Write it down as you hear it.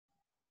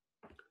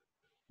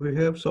We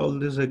have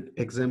solved this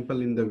example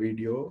in the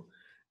video,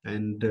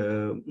 and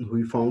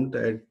we found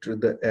that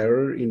the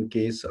error in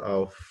case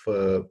of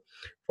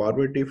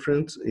forward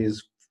difference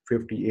is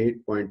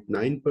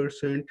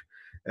 58.9%.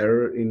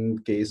 Error in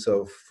case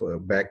of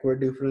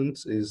backward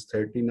difference is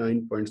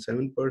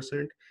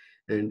 39.7%,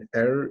 and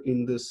error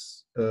in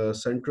this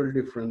central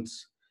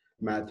difference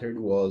method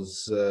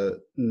was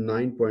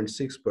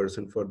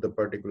 9.6% for the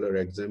particular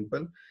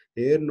example.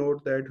 Here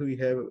note that we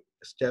have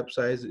step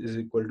size is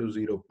equal to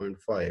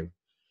 0.5.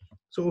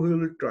 So we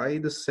will try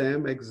the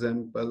same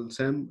example,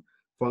 same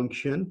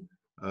function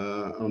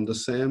on the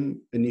same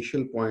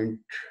initial point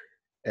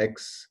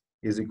x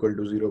is equal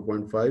to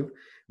 0.5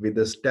 with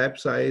the step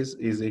size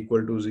is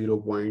equal to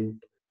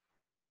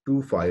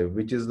 0.25,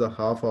 which is the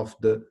half of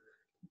the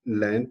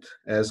length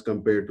as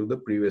compared to the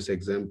previous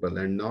example.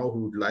 And now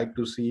we would like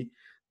to see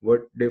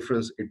what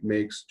difference it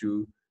makes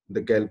to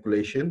the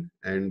calculation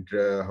and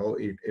how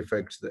it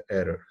affects the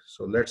error.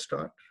 So let's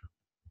start.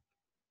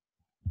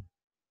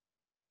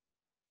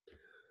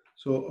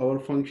 So our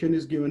function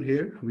is given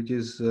here, which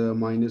is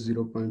minus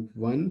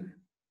 0.1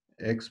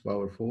 x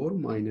power 4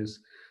 minus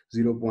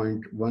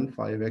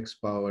 0.15 x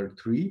power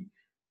 3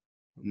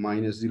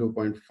 minus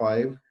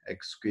 0.5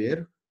 x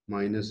square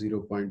minus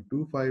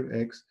 0.25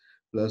 x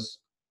plus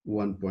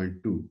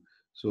 1.2.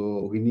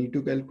 So we need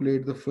to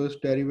calculate the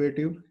first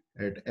derivative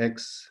at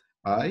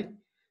xi.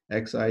 Xi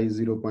is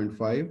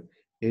 0.5,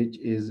 h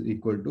is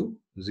equal to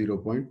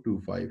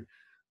 0.25.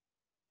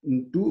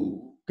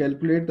 To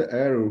calculate the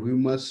error, we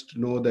must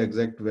know the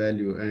exact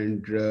value,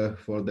 and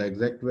for the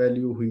exact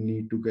value we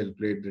need to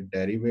calculate the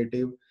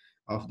derivative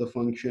of the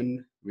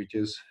function which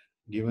is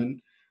given.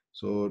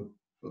 So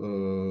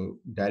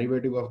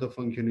derivative of the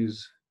function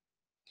is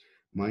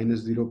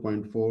minus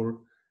 0.4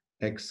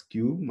 x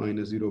cube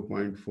minus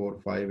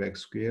 0.45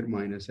 x square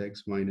minus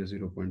x minus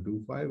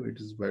 0.25. It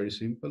is very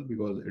simple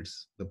because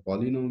it's the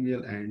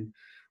polynomial, and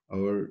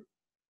our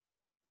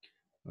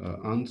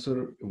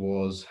answer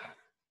was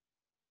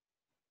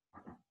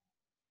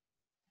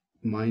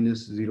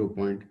minus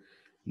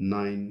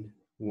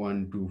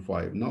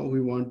 0.9125. Now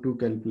we want to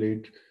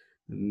calculate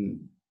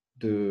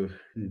the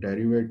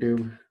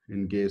derivative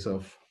in case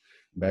of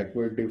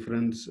backward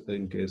difference,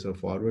 in case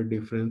of forward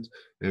difference,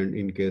 and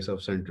in case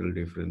of central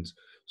difference.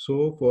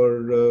 So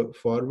for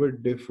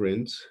forward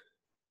difference,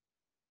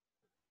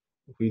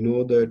 we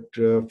know that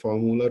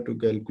formula to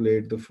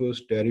calculate the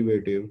first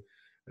derivative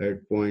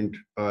at point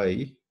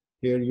I.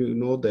 Here you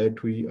know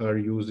that we are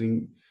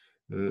using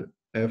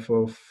f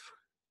of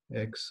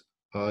x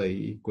I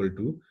equal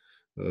to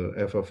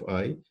f of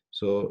I.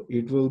 So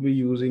it will be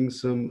using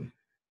some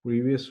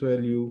previous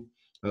value,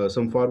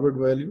 some forward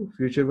value,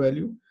 future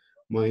value,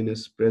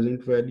 minus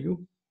present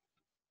value,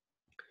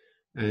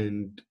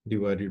 and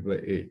divided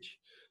by h.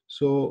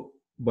 So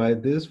by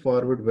this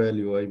forward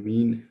value, I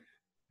mean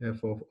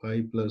f of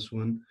I plus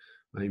 1,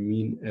 I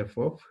mean f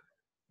of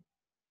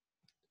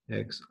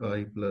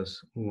xi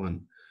plus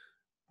 1.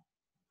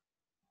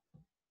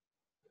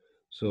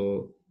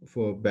 So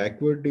for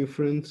backward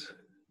difference,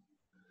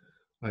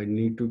 I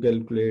need to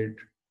calculate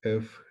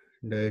f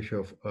dash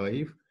of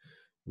I,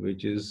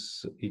 which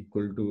is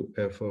equal to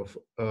f of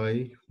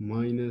I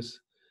minus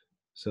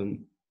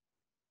some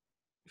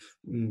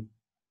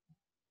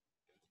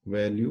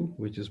value,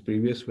 which is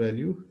previous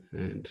value,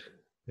 and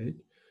right.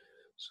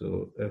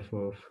 So f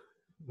of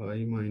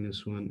I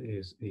minus 1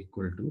 is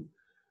equal to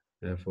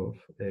f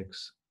of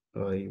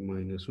xi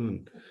minus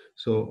 1.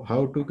 So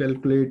how to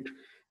calculate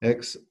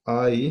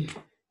xi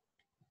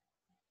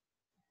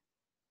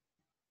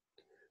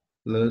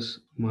plus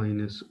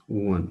minus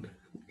 1?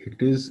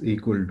 It is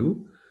equal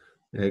to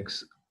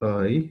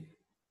xi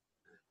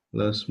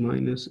plus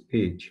minus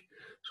h.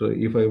 So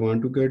if I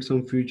want to get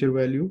some future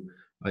value,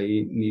 I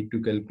need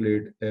to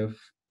calculate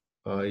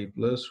fi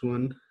plus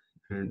 1,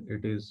 and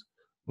it is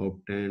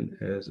obtained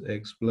as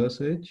x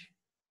plus h.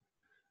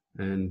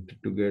 And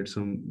to get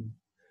some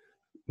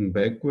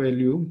back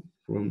value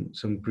from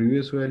some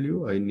previous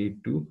value, I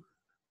need to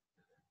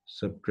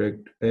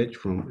subtract h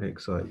from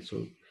xi.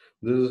 So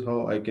this is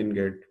how I can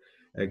get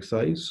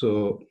xi.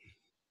 So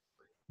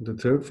the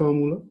third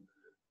formula,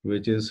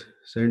 which is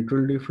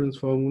central difference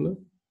formula,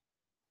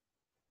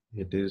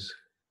 it is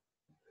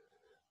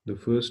the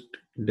first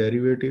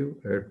derivative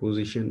at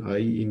position I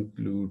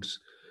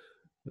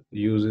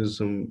uses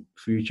some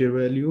future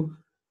value,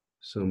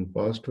 some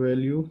past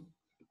value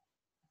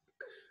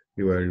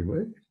divided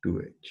by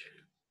 2h.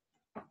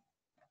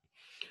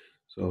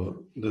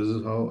 So this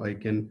is how I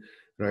can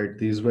write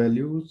these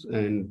values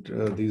and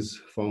these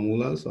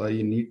formulas.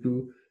 I need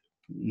to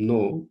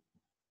know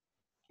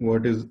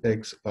what is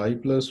xi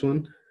plus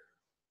 1,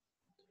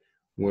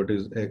 what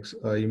is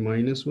xi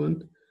minus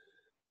 1,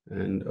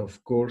 and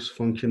of course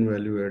function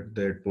value at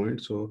that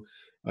point. So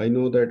I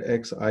know that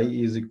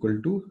xi is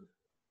equal to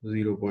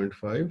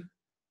 0.5,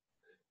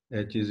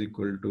 h is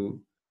equal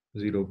to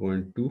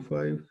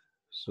 0.25.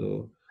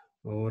 So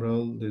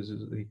overall this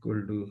is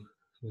equal to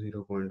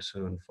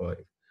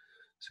 0.75.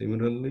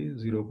 Similarly,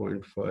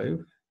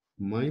 0.5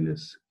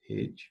 minus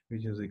h,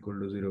 which is equal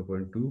to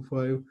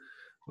 0.25,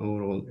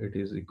 overall it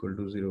is equal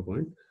to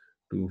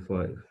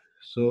 0.25.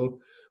 So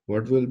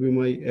what will be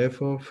my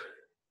f of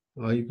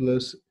I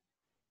plus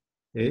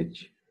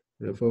h?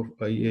 F of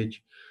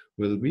ih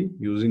will be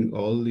using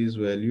all these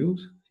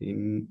values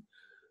in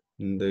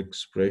the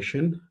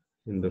expression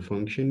in the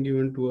function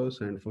given to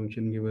us, and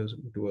function given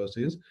to us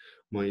is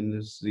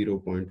minus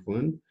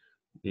 0.1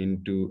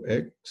 into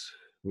x,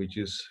 which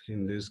is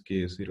in this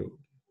case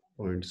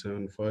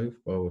 0.75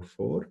 power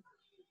 4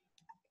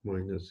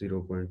 minus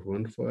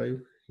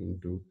 0.15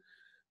 into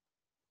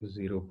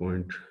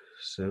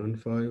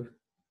 0.75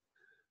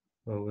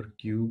 power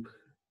cube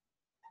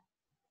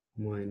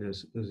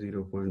minus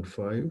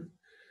 0.5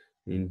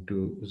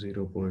 into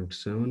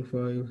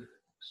 0.75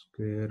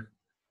 square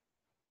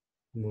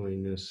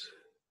minus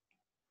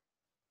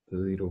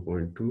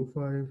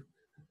 0.25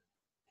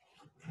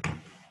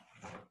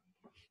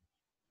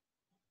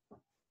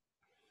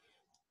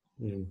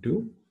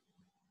 into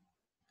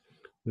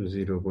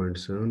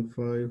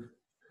 0.75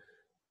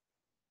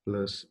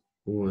 plus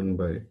 1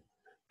 by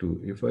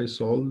 2. If I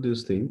solve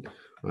this thing,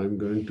 I'm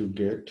going to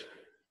get,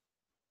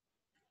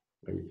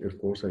 of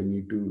course, I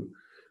need to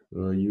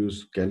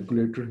use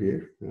calculator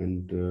here,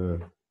 and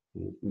the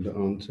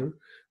answer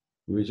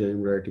which I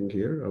am writing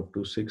here up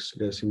to 6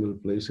 decimal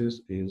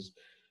places is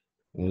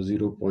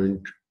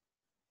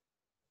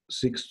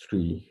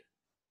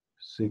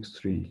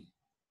 0.636328.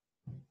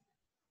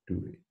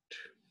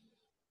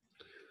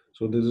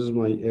 So this is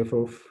my f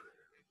of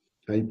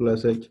I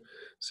plus h.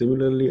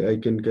 Similarly, I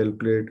can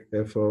calculate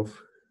f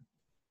of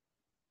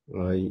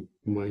I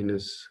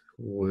minus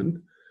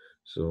 1.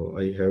 So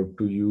I have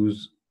to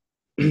use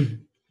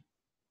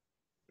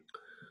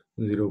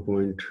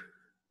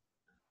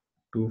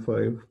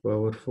 0.25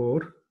 power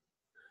 4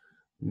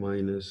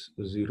 minus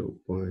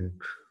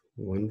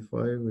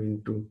 0.15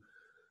 into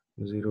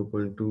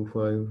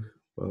 0.25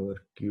 power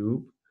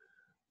cube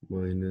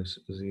minus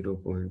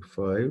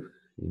 0.5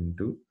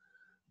 into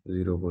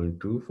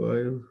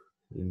 0.25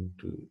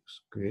 into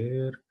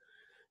square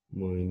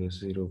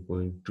minus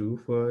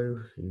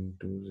 0.25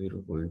 into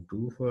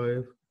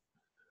 0.25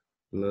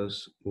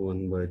 plus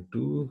 1 by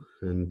 2,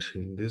 and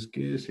in this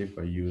case if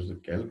I use the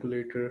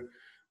calculator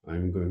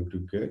I'm going to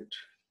get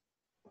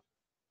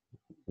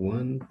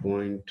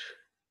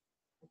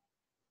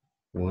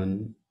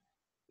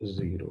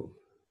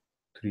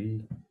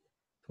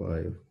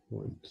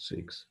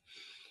 1.103516.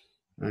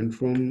 And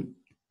from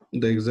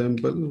the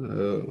example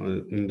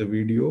in the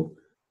video,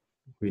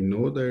 we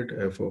know that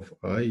f of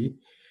I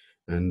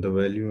and the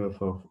value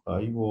f of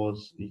I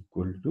was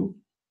equal to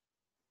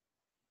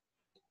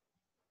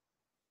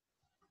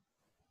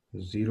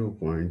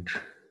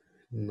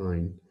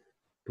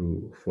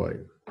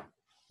 0.925,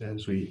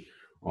 as we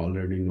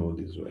already know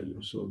this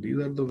value. So these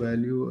are the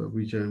value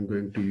which I'm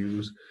going to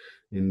use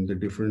in the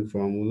different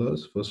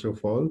formulas. First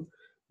of all,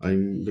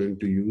 I'm going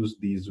to use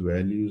these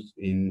values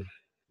in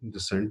the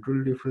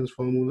central difference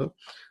formula.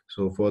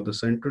 So for the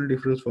central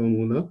difference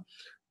formula,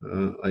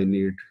 I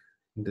need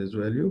this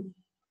value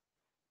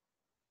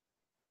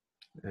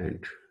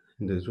and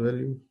this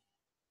value.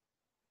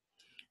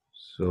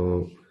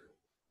 So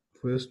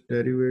first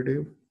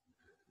derivative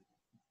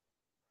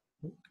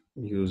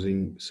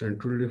using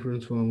central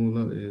difference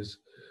formula is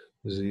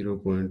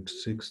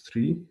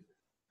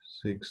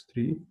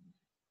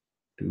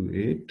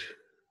 0.636328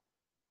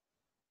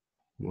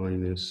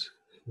 minus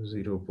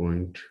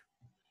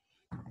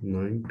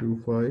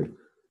 0.925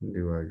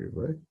 divided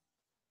by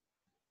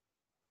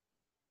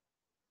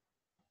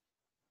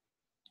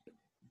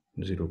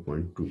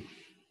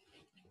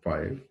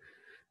 0.25,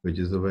 which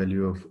is the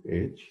value of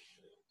h.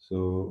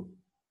 So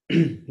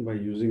by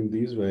using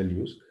these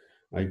values,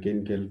 I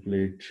can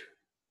calculate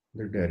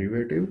the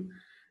derivative,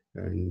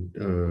 and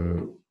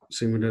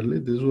similarly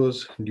this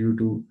was due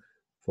to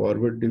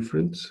forward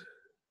difference.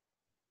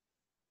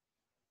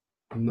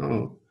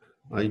 Now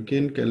I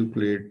can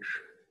calculate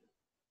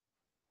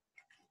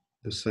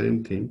the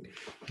same thing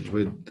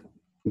with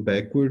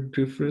backward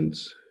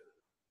difference,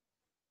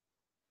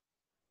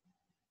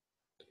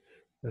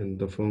 and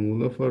the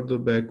formula for the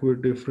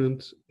backward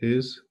difference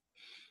is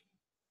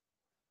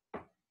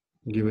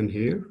given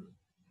here.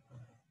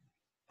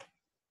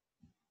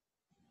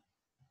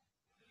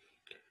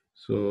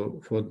 So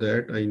for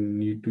that I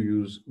need to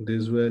use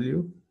this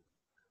value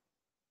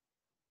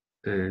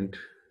and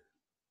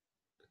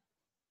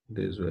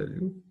this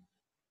value.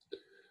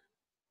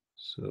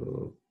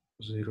 So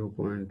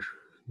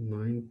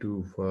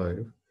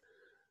 0.925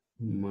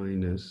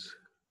 minus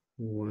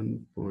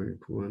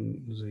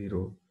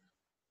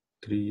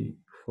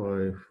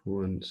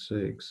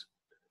 1.103516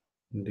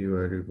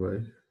 divided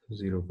by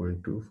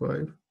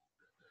 0.25,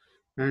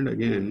 and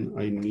again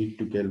I need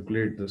to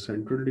calculate the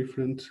central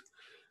difference.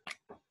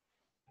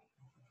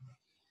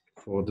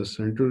 For the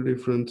central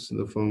difference,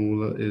 the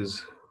formula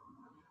is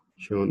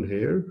shown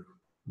here,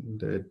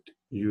 that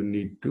you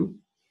need to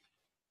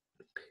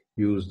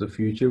use the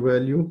future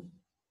value.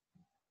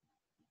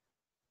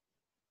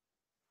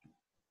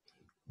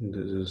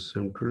 This is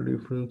central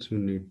difference. You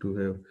need to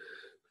have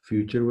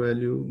future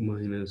value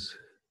minus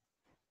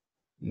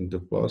the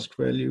past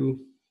value.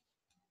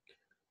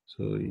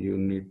 So you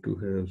need to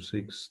have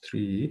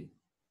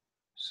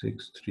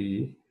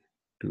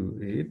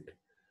 6328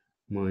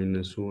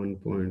 minus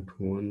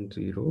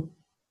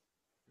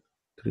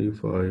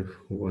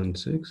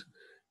 1.103516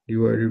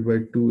 divided by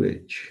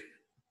 2h,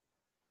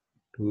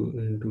 2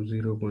 into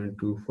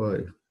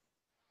 0.25.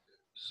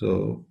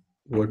 So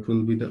what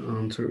will be the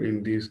answer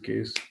in this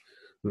case?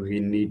 We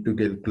need to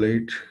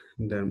calculate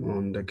them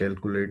on the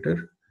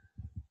calculator.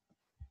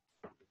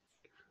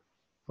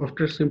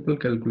 After simple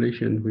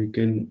calculation, we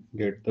can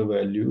get the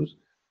values,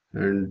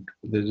 and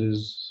this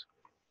is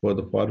for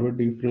the forward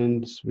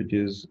difference, which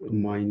is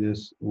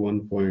minus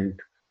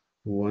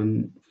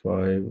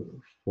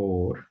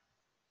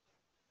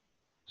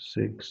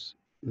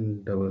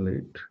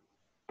 1.154688.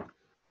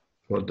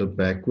 For the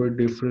backward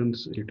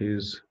difference, it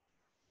is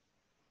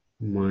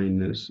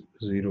minus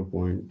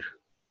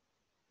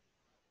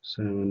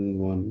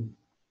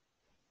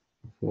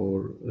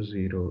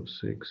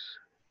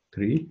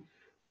 0.714063,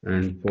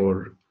 and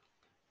for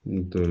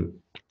the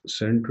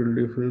central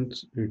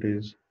difference, it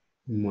is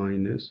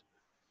minus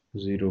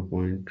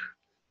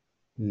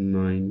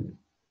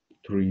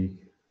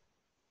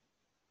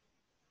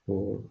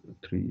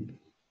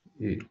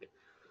 0.93438.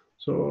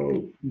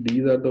 So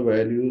these are the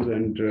values,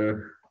 and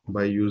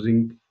by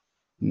using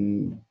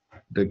mm,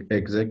 the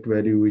exact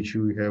value which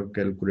we have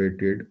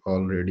calculated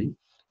already,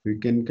 we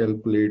can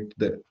calculate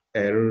the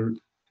error,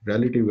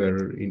 relative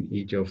error in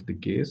each of the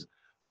case.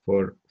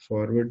 For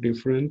forward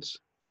difference,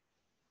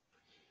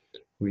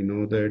 we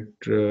know that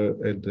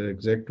the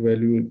exact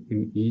value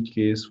in each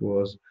case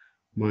was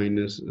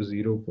minus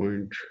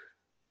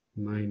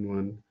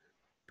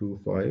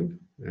 0.9125,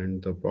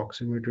 and the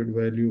approximated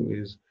value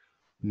is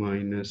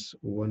minus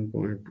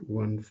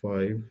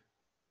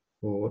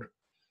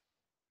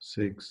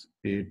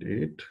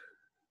 1.154688.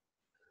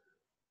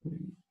 We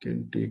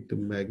can take the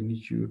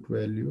magnitude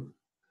value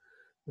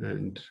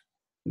and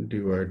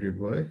divide it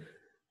by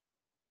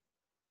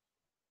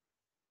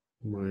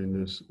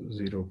minus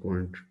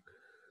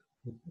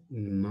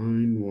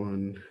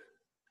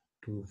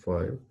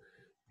 0.9125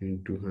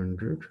 into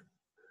 100,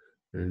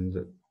 and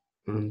the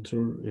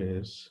answer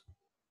is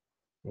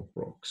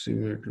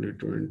approximately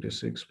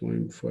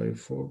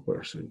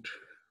 26.54%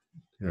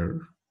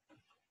 error.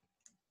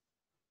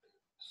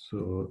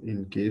 So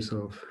in case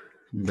of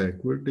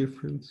backward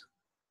difference,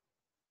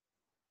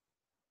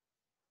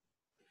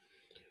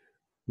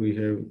 we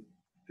have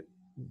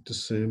the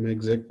same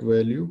exact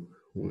value,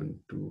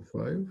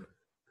 125,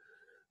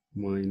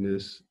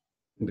 minus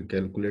the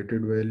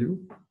calculated value,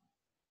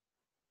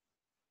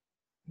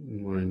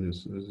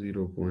 minus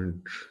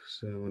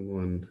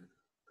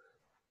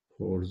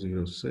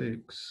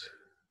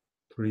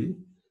 0.714063,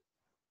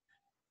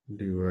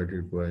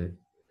 divided by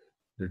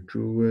the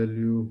true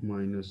value,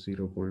 minus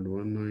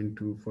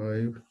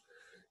 0.1925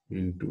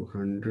 into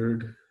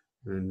 100,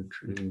 and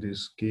in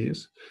this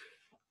case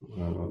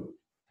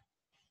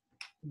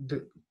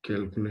the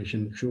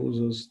calculation shows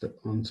us the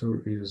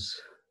answer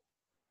is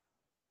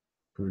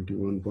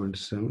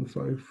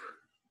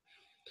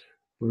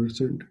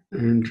 21.75%,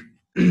 and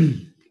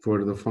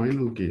for the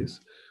final case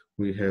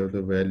we have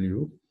the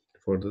value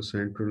for the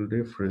central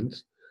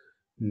difference.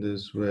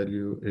 This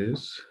value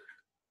is,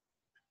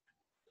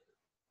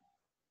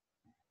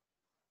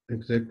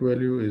 exact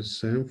value is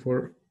same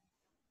for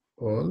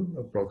all,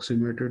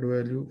 approximated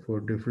value for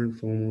different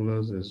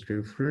formulas is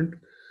different.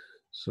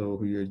 So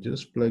we are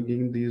just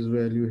plugging these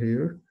value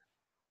here,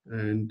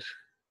 and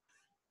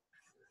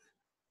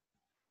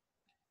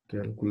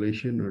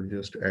calculation or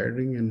just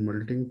adding and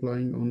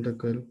multiplying on the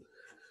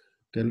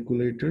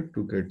calculator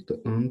to get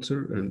the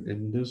answer, and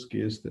in this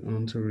case the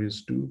answer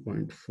is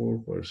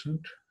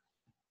 2.4%.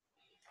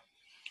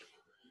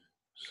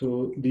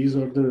 So these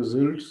are the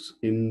results.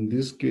 In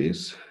this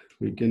case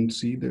we can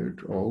see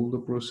that all the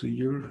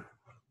procedure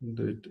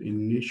that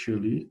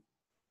initially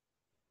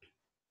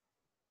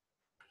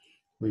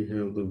we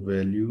have the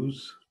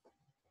values,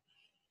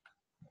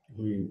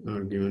 we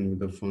are given with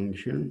the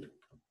function,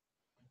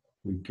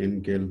 we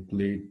can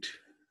calculate,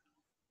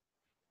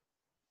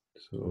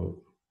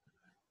 so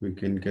we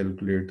can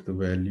calculate the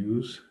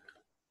values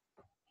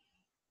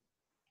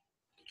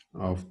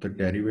of the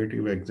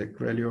derivative, exact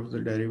value of the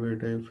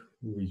derivative,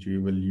 which we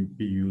will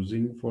be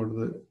using for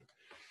the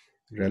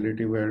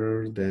relative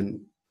error,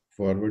 then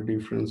forward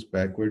difference,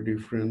 backward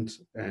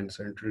difference, and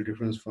central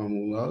difference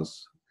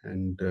formulas,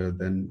 and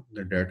then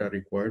the data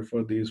required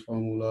for these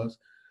formulas,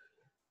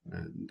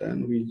 and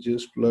then we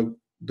just plug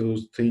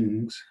those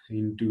things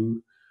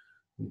into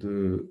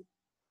the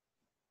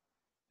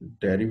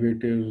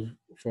derivative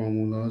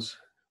formulas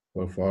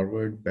for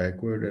forward,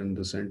 backward, and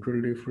the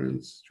central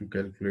difference to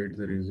calculate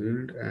the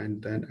result,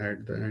 and then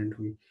at the end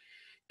we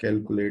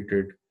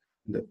calculated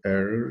the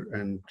error,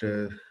 and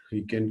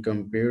we can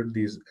compare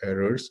these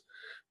errors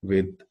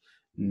with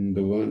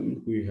the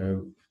one we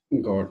have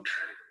got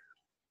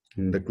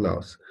in the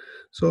class.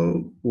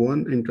 So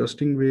one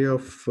interesting way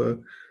of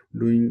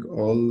doing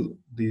all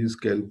these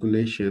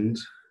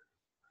calculations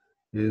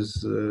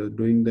is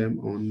doing them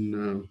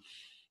on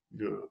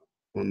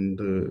on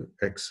the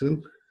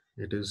Excel.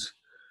 It is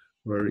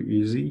very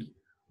easy.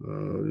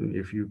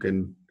 If you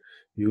can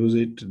use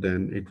it,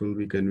 then it will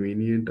be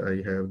convenient.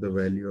 I have the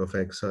value of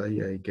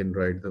xi. I can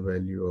write the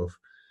value of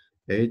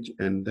h,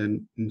 and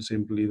then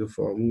simply the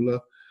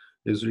formula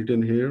is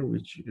written here,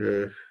 which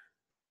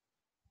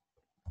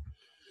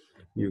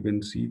you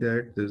can see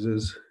that this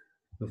is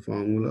the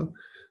formula,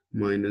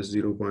 minus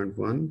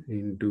 0.1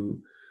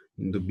 into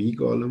the b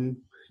column.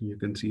 You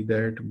can see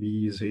that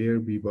b is here,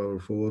 b power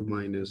 4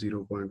 minus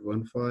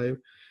 0.15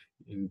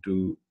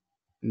 into,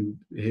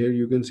 here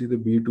you can see the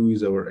b2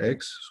 is our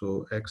x,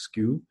 so x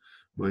cube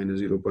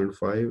minus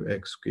 0.5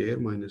 x square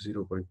minus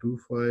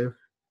 0.25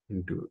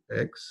 into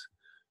x,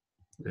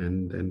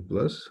 and then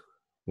plus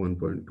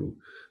 1.2.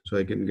 So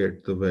I can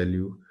get the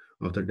value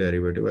of the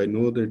derivative. I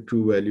know the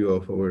true value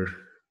of our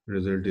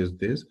result is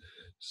this,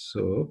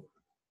 so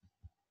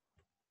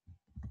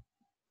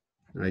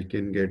I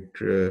can get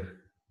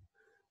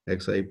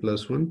xi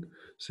plus 1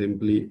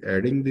 simply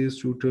adding these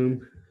two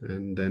terms,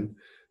 and then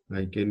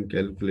I can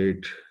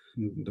calculate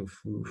the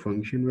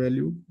function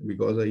value.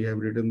 Because I have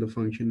written the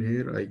function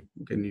here, I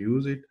can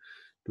use it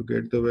to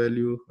get the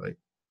value.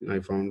 I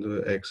found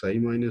the xi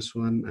minus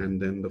 1 and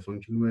then the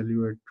function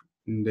value at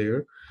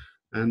there,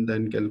 and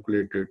then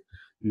calculated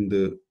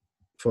the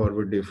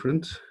forward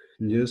difference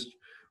just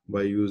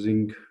by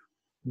using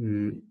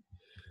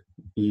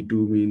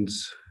E2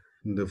 means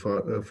the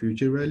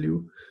future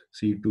value,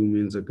 C2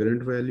 means the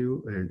current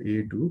value, and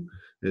A2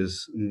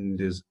 is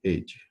this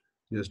age,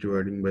 just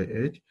dividing by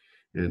age.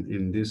 And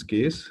in this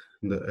case,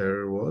 the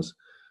error was,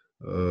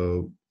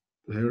 uh,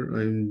 here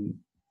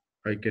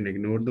I can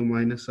ignore the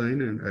minus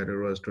sign, and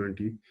error was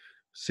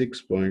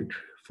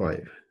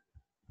 26.5.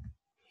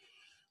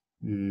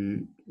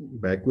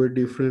 Backward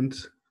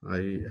difference,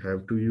 I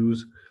have to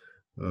use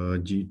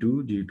G2.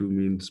 G2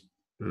 means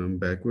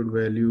backward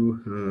value,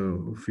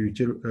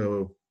 future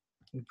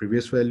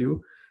previous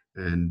value,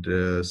 and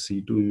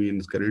C2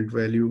 means current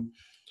value.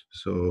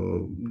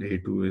 So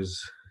A2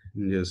 is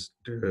just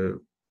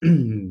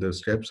the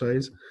step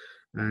size,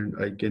 and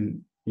I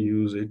can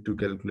use it to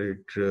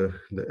calculate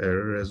the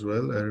error as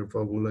well. Error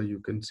formula, you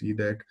can see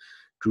that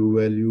true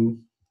value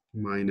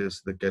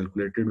minus the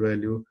calculated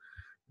value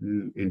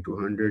into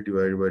 100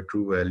 divided by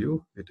true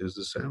value. It is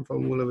the same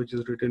formula which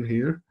is written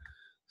here.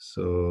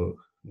 So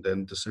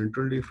then the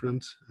central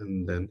difference,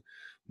 and then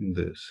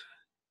this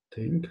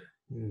thing,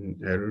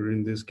 error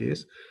in this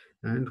case.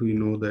 And we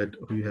know that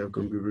we have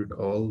computed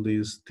all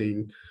these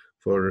things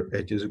for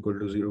h is equal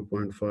to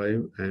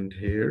 0.5, and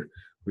here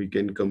we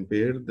can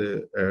compare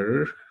the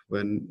error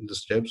when the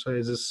step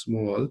size is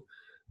small.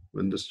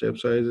 When the step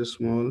size is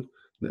small,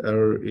 the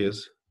error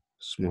is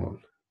small.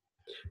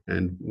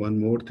 And one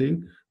more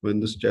thing, when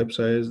the step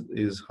size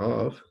is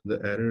half,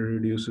 the error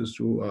reduces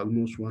to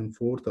almost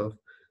 1/4 of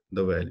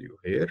the value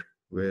here,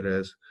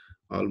 whereas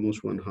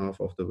almost 1/2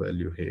 of the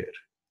value here.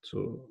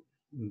 So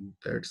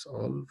that's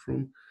all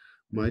from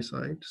my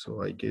side.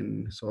 So I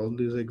can solve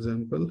this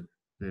example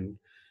and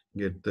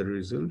get the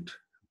result.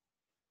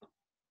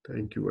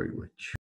 Thank you very much.